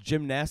of those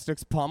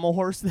gymnastics pommel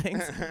horse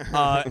things.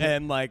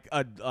 And like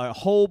a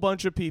whole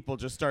bunch of people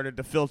just started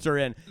to filter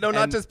in. No,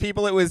 not just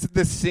people. It was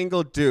the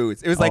single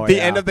dudes. It was like the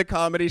end of the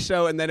comedy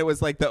show, and then it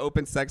was like the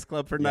open sex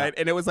club for night.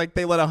 And it was like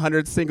they let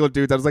 100 single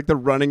dudes. I was like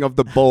the running of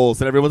the bulls,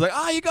 and everyone was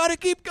like, you got to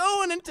keep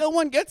going until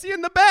one gets you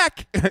in the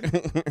back.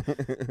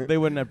 They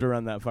wouldn't have to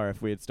run that far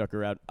if we had stuck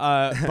around.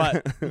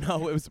 But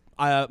no, it was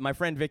my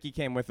friend Vicky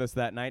came with us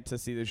that night to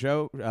see the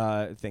show.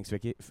 Thanks,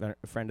 Vicky,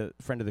 friend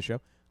of the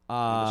show.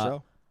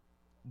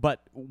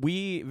 But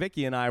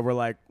Vicky and I were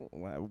like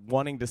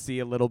wanting to see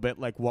a little bit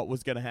like what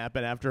was going to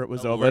happen after it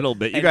was over. A little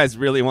bit. You guys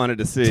really wanted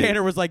to see.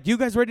 Tanner was like, you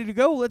guys ready to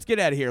go? Let's get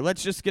out of here.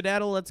 Let's just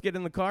skedaddle. Let's get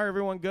in the car.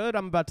 Everyone good?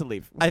 I'm about to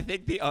leave. I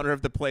think the owner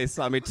of the place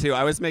saw me too.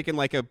 I was making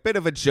like a bit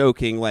of a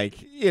joking, like,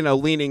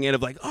 leaning in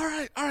of like, all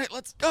right,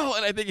 let's go.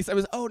 And I think he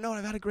said, oh no,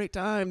 I've had a great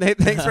time.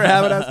 Thanks for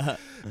having us.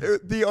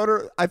 The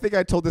owner, I think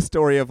I told the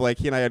story of like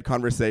he and I had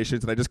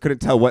conversations and I just couldn't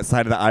tell what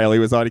side of the aisle he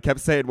was on. He kept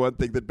saying one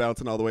thing, then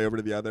bouncing all the way over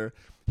to the other.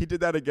 He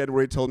did that again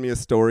where he told me a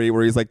story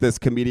where he's like, this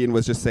comedian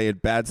was just saying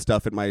bad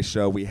stuff at my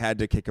show. We had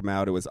to kick him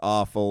out. It was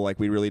awful. Like,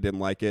 we really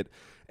didn't like it.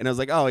 And I was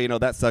like,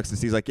 that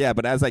sucks. He's like, yeah,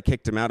 but as I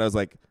kicked him out, I was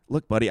like,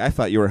 look, buddy, I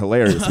thought you were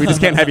hilarious. We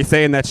just can't have you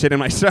saying that shit in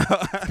my show.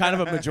 It's kind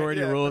of a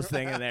majority rules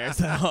thing in there.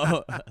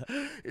 So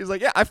he's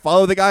like, yeah, I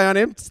follow the guy on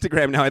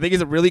Instagram now. I think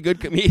he's a really good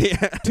comedian.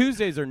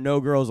 Tuesdays are no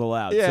girls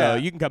allowed, so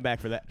you can come back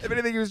for that. If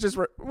anything, he was just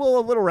a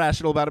little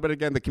rational about it. But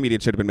again, the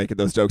comedian should have been making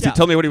those jokes. Yeah. He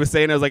told me what he was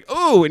saying. I was like,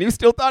 ooh, and you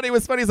still thought he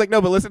was funny? He's like, no,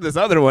 but listen to this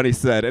other one he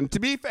said. And to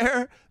be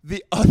fair,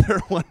 the other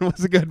one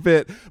was a good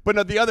bit. But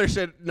no, the other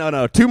shit,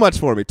 no, too much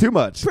for me, too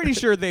much. Pretty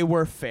sure they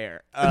were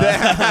fair.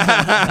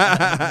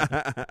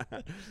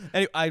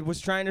 Anyway, I was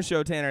trying to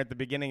show Tanner at the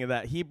beginning of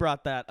that. He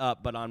brought that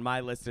up, but on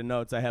my list of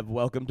notes, I have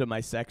welcome to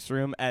my sex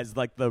room as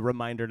like the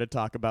reminder to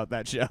talk about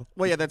that show.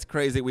 Well, yeah, that's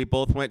crazy. We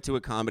both went to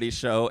a comedy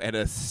show at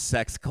a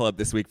sex club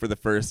this week for the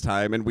first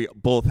time, and we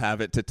both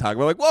have it to talk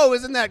about. Like, whoa,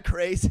 isn't that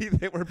crazy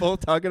that we're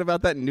both talking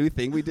about that new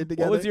thing we did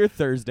together? What was your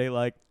Thursday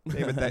like?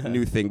 David, that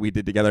new thing we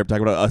did together. I'm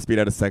talking about us being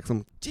out of sex.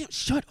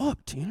 Shut up,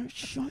 Tanner.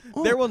 Shut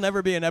up. There will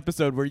never be an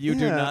episode where you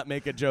do not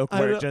make a joke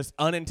where just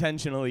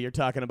unintentionally you're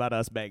talking about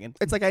us banging.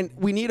 It's like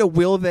we need a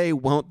will they,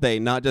 won't they,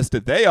 not just a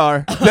they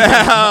are.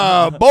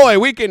 Oh, boy,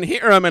 we can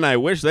hear them, and I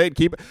wish they'd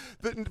keep it.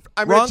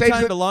 Wrong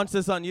time to launch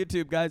this on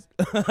YouTube, guys.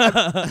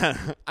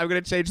 I'm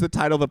going to change the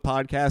title of the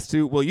podcast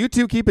to, will you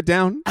two keep it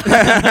down?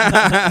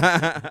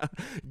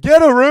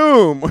 Get a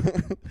room.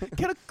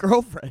 Get a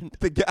girlfriend.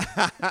 The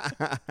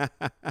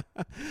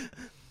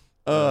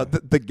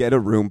Get a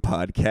Room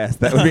podcast.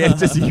 That would be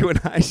just you and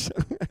I.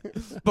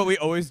 But we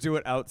always do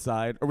it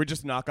outside, or we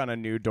just knock on a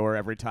new door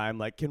every time.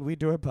 Like, can we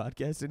do a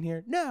podcast in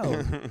here?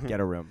 No. Get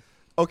a room.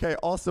 Okay.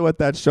 Also at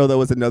that show, there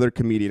was another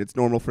comedian. It's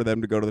normal for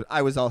them to go to.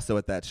 I was also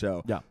at that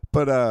show. Yeah.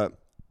 But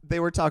they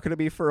were talking to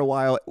me for a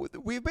while.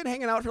 We've been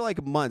hanging out for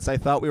like months. I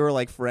thought we were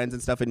like friends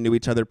and stuff and knew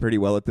each other pretty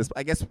well at this.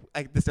 I guess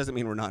this doesn't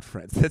mean we're not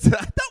friends. I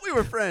thought we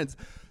were friends.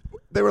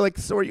 They were like,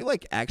 so are you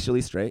like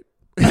actually straight?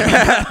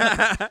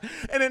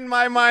 And in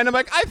my mind, I'm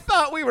like, I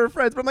thought we were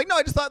friends, but I'm like, no,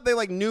 I just thought they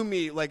like knew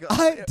me. Like,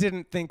 I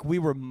didn't think we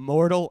were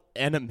mortal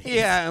enemies.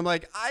 Yeah, I'm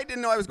like, I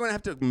didn't know I was going to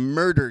have to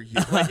murder you.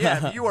 Like,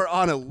 yeah, you are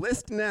on a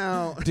list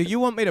now. Do you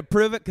want me to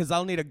prove it? Because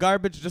I'll need a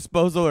garbage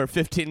disposal or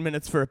 15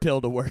 minutes for a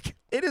pill to work.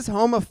 It is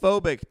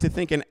homophobic to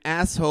think an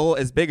asshole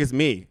as big as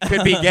me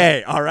could be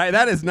gay. All right,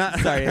 that is not.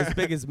 Sorry, as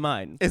big as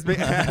mine. As big.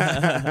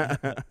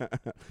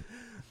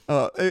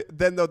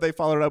 Then though they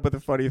followed up with a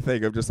funny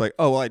thing of just like,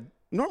 oh, well, I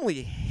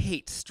normally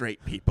hate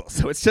straight people,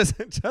 so it's just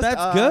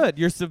that's good.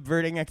 You're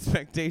subverting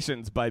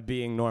expectations by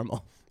being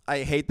normal. I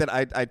hate that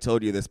I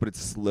told you this, but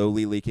it's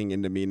slowly leaking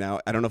into me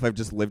now. I don't know if I've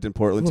just lived in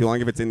Portland too long,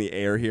 if it's in the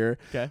air here.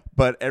 Okay.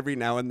 But every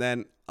now and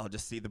then I'll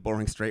just see the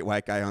boring straight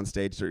white guy on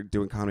stage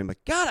doing comedy. I'm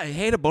like, God, I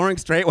hate a boring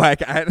straight white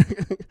guy.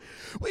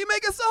 Well, you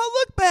make us all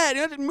look bad.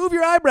 You have to move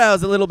your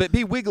eyebrows a little bit.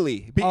 Be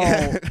wiggly.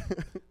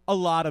 A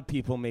lot of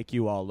people make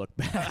you all look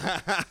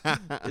bad.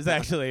 It's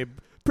actually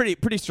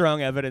pretty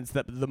strong evidence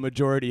that the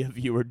majority of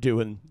you are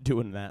doing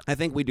that. I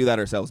think we do that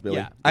ourselves, Billy.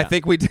 Yeah. I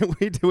think we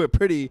do it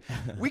pretty.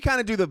 We kind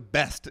of do the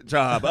best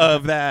job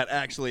of that,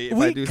 actually. If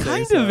I do say so.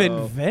 We kind of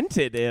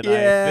invented it.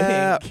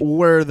 Yeah, I think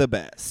we're the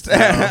best.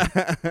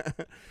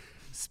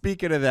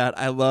 Speaking of that,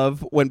 I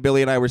love when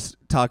Billy and I were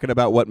talking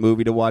about what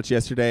movie to watch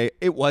yesterday.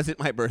 It wasn't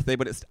my birthday,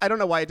 but I don't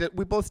know why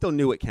we both still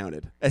knew it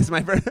counted as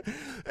my birthday.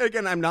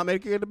 Again, I'm not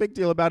making it a big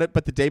deal about it,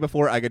 but the day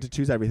before, I get to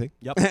choose everything.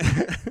 Yep.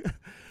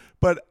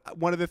 But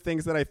one of the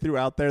things that I threw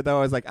out there, though,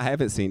 I was like, I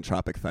haven't seen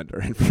Tropic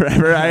Thunder in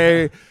forever.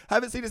 I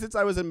haven't seen it since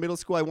I was in middle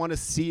school. I want to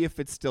see if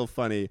it's still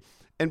funny.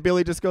 And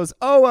Billy just goes,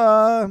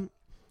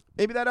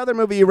 Maybe that other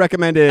movie you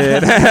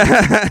recommended.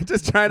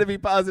 Just trying to be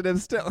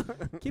positive still.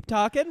 Keep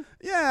talking.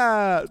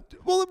 Yeah.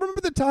 Well, remember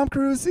the Tom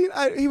Cruise scene?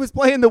 He was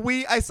playing the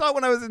Wii. I saw it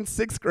when I was in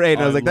 6th grade.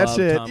 And I was like, that love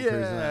shit. Tom Cruise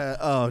in Yeah. that.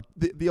 Oh,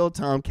 the old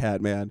Tomcat,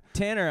 man.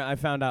 Tanner, I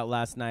found out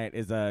last night,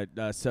 is a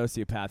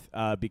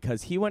sociopath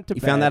because he went to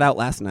You bed. found that out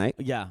last night?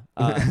 Yeah.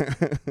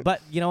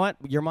 But you know what?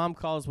 Your mom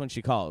calls when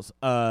she calls.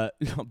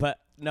 But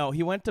no,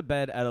 he went to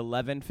bed at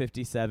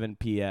 11:57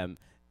 p.m.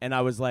 And I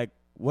was like,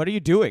 what are you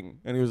doing?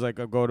 And he was like,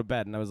 I'll go to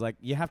bed. And I was like,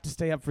 you have to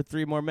stay up for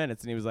 3 more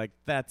minutes. And he was like,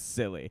 that's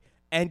silly.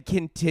 And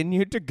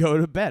continued to go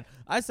to bed.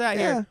 I sat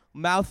here,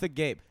 mouth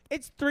agape.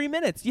 It's 3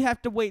 minutes. You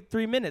have to wait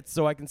 3 minutes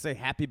so I can say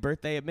happy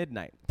birthday at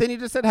midnight. Then you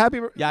just said happy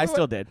birthday. Yeah, I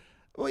still did.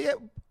 Well, yeah.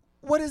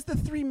 What does the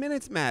 3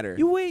 minutes matter?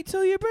 You wait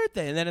till your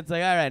birthday. And then it's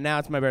like, all right, now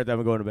it's my birthday.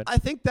 I'm going to bed. I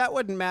think that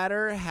would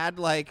matter had,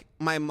 like,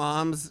 my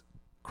mom's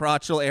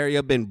crotchal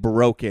area been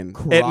broken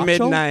at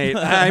midnight.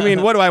 I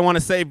mean, what do I want to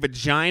say?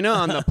 Vagina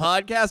on the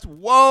podcast?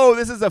 Whoa,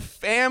 this is a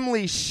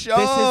family show.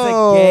 This is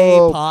a gay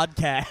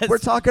podcast. We're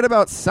talking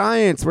about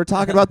science. We're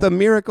talking about the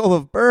miracle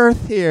of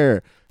birth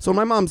here. So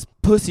my mom's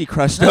pussy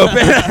crushed open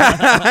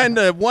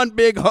and one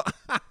big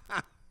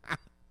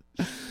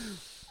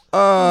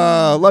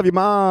love you,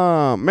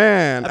 Mom.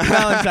 Man. Happy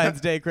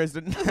Valentine's Day,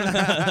 Kristen.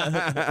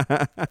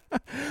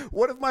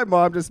 What if my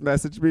mom just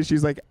messaged me?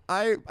 She's like,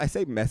 I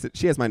say message.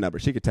 She has my number.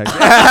 She could text me.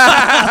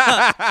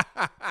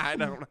 I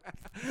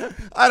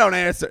don't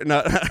answer.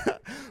 No.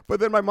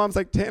 But then my mom's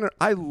like, Tanner,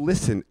 I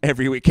listen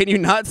every week. Can you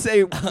not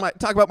say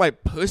talk about my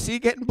pussy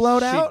getting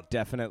blown out? She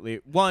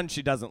definitely. 1,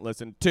 she doesn't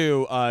listen.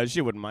 2,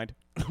 she wouldn't mind.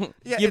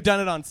 Yeah, You've done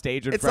it on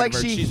stage in it's front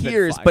like of her. she She's been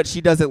hears, fine. but she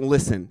doesn't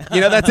listen.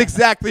 You know, that's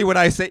exactly what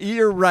I say.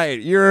 You're right.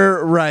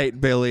 You're right,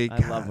 Billy. I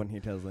love when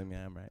he tells me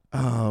I'm right.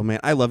 Oh man,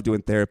 I love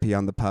doing therapy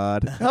on the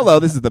pod. Hello,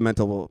 this is the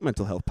mental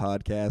health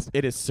podcast.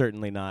 It is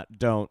certainly not.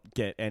 Don't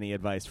get any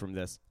advice from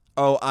this.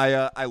 Oh,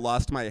 I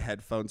lost my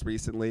headphones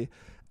recently,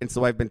 and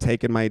so I've been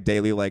taking my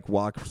daily like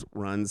walks,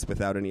 runs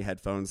without any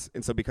headphones,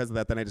 and so because of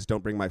that, then I just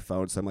don't bring my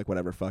phone. So I'm like,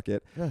 whatever, fuck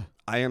it.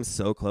 I am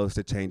so close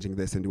to changing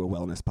this into a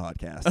wellness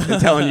podcast and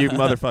telling you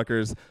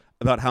motherfuckers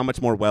about how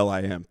much more well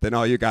I am than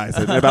all you guys,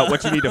 and about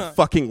what you need to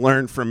fucking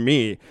learn from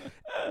me.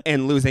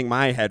 And losing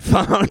my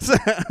headphones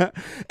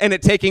and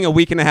it taking a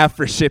week and a half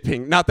for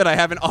shipping. Not that I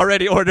haven't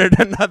already ordered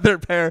another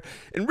pair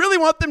and really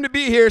want them to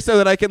be here so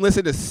that I can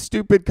listen to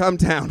stupid Come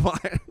Town.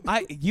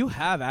 You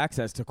have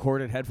access to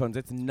corded headphones.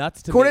 It's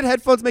nuts to Corded me.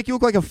 headphones make you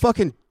look like a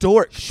fucking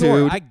dork,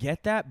 Sure, dude. I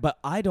get that, but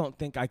I don't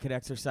think I could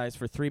exercise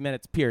for 3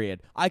 minutes,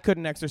 period. I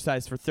couldn't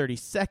exercise for 30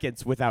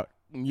 seconds without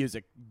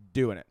music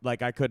doing it.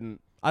 Like, I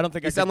couldn't. I don't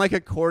think You I sound could. like a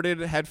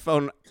corded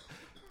headphone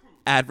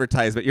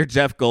advertisement. You're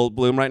Jeff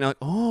Goldblum right now. Like,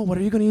 oh, what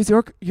are you going to use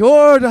your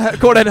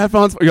corded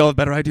headphones for? You'll have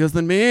better ideas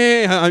than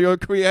me. You're a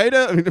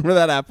creator. Remember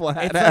that Apple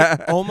hat? It's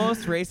like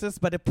almost racist,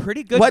 but a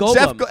pretty good What,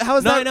 Goldblum. Jeff how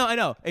is no, that? I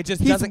know. It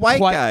just He's doesn't white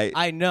quite. guy.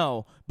 I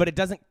know, but it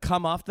doesn't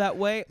come off that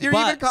way.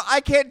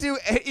 I can't do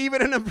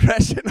even an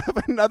impression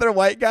of another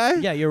white guy.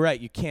 Yeah, you're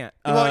right. You can't.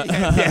 Well,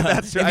 yeah,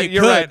 that's true. If you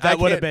You're could, right. that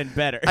would have been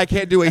better. I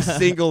can't do a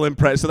single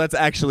impression, so that's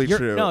actually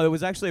true. No, it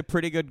was actually a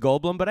pretty good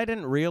Goldblum, but I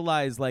didn't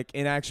realize, like,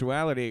 in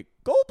actuality,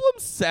 Goldblum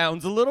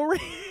sounds a little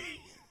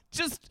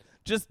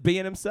just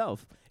being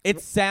himself. It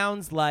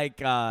sounds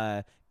like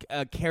a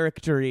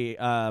character-y,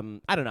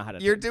 I don't know how to.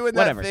 You're doing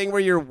whatever. that thing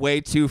where you're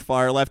way too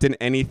far left in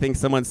anything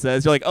someone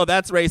says. You're like, oh,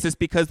 that's racist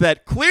because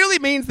that clearly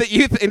means that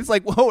you. And it's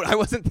like, whoa, I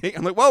wasn't thinking.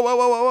 I'm like,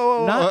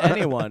 whoa. Not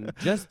anyone,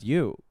 just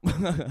you.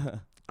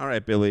 All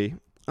right, Billy.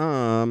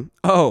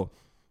 Oh,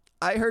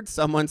 I heard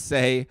someone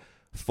say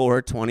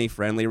 420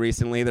 friendly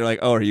recently. They're like,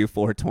 oh, are you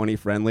 420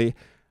 friendly?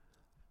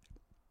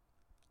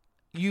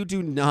 You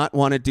do not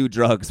want to do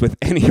drugs with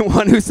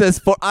anyone who says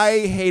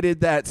I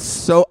hated that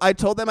so. I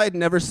told them I'd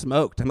never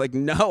smoked. I'm like,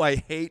 no, I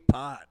hate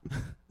pot.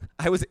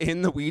 I was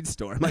in the weed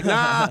store. I'm like,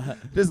 nah,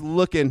 just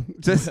looking,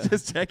 just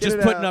checking Just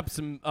it putting out. up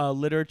some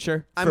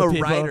literature. I'm for a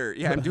people writer.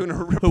 Yeah, I'm doing a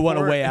report. who want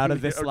a way out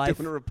of this I'm life.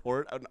 doing a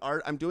report, an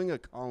art. I'm doing a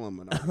column,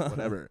 an art,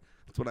 whatever.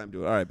 That's what I'm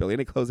doing. All right, Billy.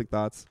 Any closing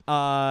thoughts?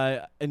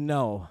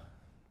 No.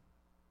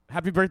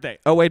 Happy birthday.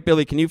 Oh wait,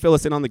 Billy, can you fill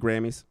us in on the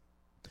Grammys?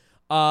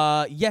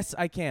 Yes,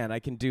 I can. I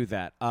can do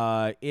that.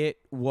 It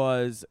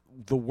was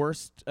the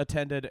worst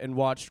attended and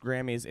watched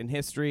Grammys in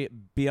history.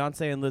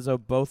 Beyonce and Lizzo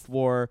both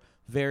wore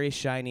very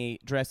shiny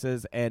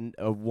dresses and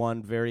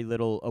won very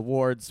little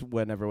awards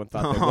when everyone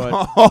thought they would.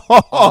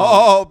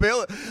 Oh,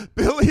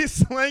 Billy's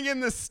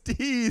slinging the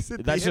stees.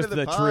 At That's the end just of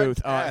the podcast.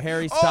 truth.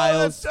 Harry Oh,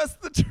 Styles. that's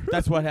just the truth.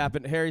 That's what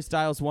happened. Harry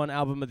Styles won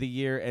Album of the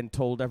Year and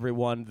told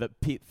everyone that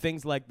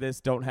things like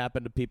this don't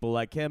happen to people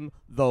like him,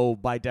 though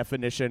by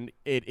definition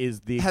it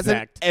is the Hasn't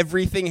exact.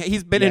 everything.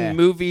 He's been Yeah. in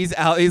movies.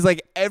 He's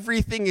like,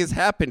 everything has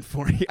happened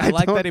for you. I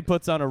like that he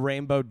puts on a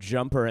rainbow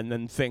jumper and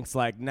then thinks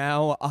like,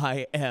 now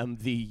I am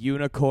the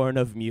unicorn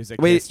of music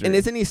Wait, history. and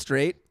isn't he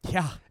straight?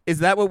 Yeah. Is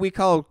that what we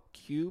call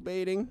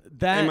Incubating?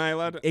 That Am I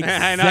allowed to?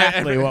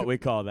 exactly what we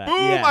call that. Boom!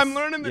 Yes. I'm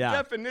learning the Yeah.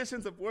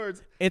 definitions of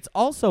words. It's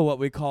also what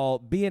we call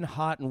being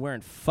hot and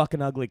wearing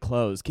fucking ugly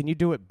clothes. Can you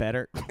do it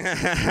better? Do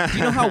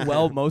you know how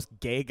well most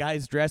gay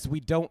guys dress? We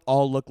don't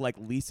all look like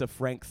Lisa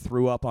Frank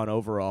threw up on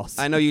overalls.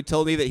 I know you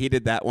told me that he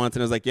did that once,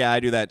 and I was like, yeah, I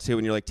do that too.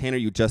 And you're like, Tanner,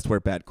 you just wear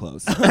bad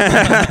clothes.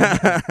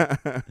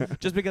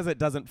 Just because it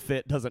doesn't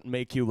fit doesn't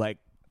make you like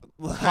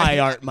high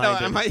art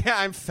minded. No,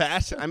 I'm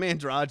fashion. I'm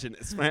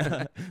androgynous,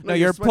 man. No,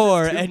 you're sweatshirt's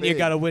poor too and you big.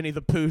 got a Winnie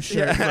the Pooh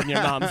shirt from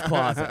your mom's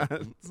closet.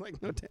 It's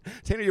like, no,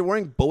 Tanner, you're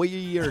wearing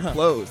boyier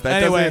clothes.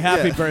 That Anyway, doesn't-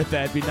 happy yeah.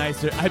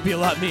 birthday. I'd be a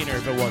lot meaner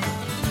if it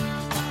wasn't.